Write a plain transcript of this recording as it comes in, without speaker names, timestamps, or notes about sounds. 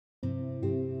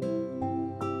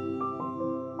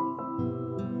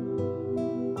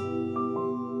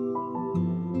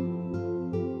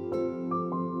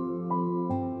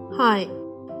Hi,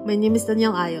 my name is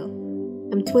Danielle Ayo.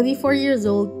 I'm 24 years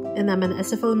old and I'm an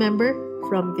SFL member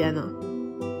from Vienna.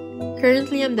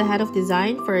 Currently, I'm the head of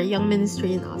design for a young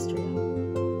ministry in Austria.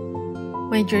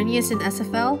 My journey as an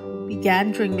SFL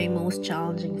began during my most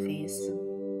challenging phase.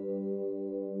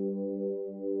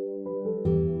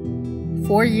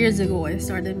 4 years ago, I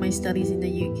started my studies in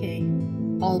the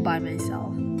UK, all by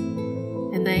myself.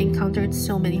 And I encountered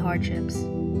so many hardships.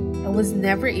 I was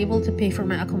never able to pay for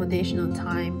my accommodation on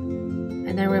time.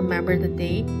 And I remember the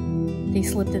day they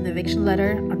slipped an eviction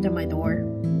letter under my door.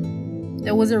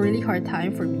 That was a really hard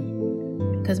time for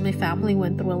me because my family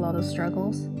went through a lot of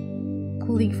struggles,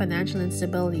 including financial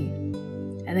instability,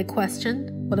 and I questioned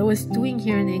what I was doing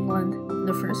here in England in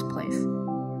the first place.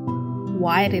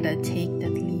 Why did I take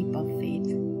that leap of faith?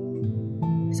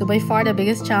 So by far the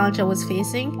biggest challenge I was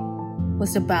facing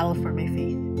was the battle for my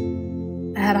faith.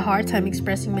 I had a hard time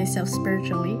expressing myself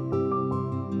spiritually,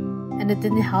 and it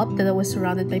didn't help that I was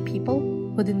surrounded by people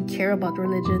who didn't care about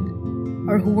religion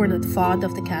or who were not fond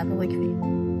of the Catholic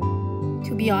faith.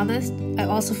 To be honest, I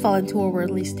also fell into a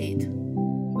worldly state.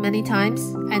 Many times,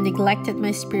 I neglected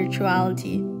my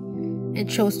spirituality and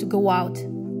chose to go out,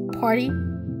 party,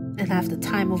 and have the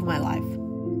time of my life.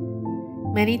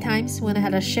 Many times, when I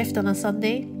had a shift on a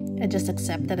Sunday, I just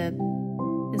accepted it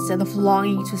instead of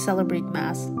longing to celebrate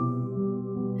Mass.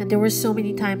 And there were so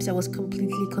many times I was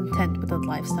completely content with that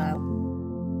lifestyle.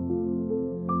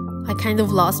 I kind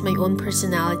of lost my own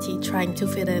personality trying to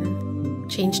fit in,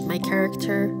 changed my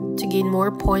character to gain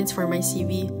more points for my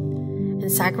CV,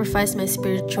 and sacrificed my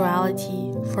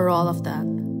spirituality for all of that.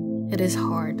 It is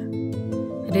hard.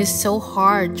 It is so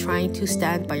hard trying to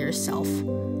stand by yourself,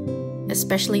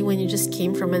 especially when you just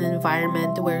came from an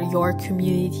environment where your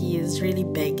community is really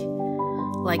big,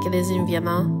 like it is in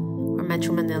Vienna or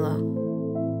Metro Manila.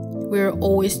 We are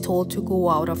always told to go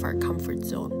out of our comfort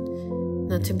zone,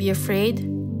 not to be afraid,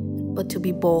 but to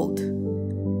be bold.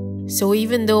 So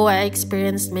even though I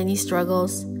experienced many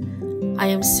struggles, I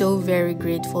am so very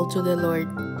grateful to the Lord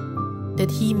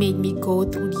that He made me go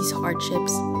through these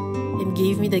hardships and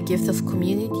gave me the gift of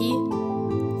community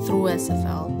through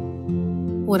SFL.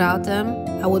 Without them,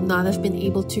 I would not have been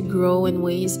able to grow in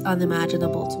ways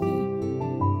unimaginable to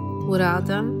me. Without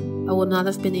them, I would not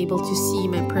have been able to see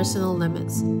my personal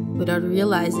limits without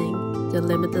realizing the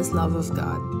limitless love of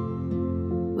God.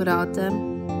 Without them,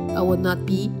 I would not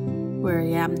be where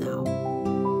I am now.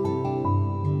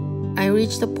 I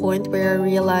reached a point where I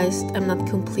realized I'm not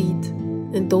complete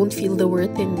and don't feel the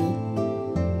worth in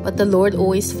me. But the Lord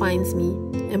always finds me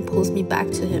and pulls me back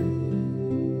to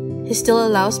Him. He still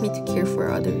allows me to care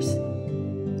for others.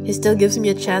 He still gives me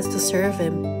a chance to serve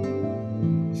Him.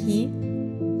 He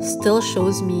still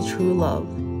shows me true love.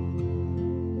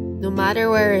 No matter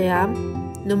where I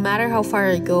am, no matter how far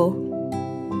I go,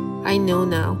 I know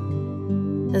now,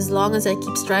 as long as I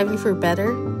keep striving for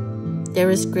better, there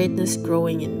is greatness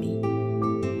growing in me.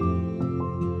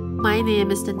 My name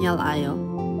is Danielle Ayo.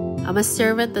 I'm a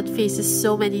servant that faces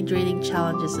so many draining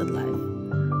challenges in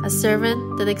life. A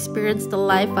servant that experienced the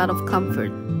life out of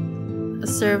comfort. A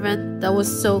servant that was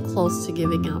so close to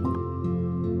giving up.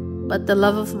 But the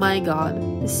love of my God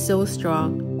is so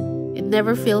strong. It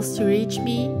never fails to reach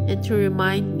me and to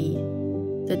remind me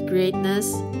that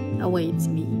greatness awaits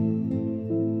me.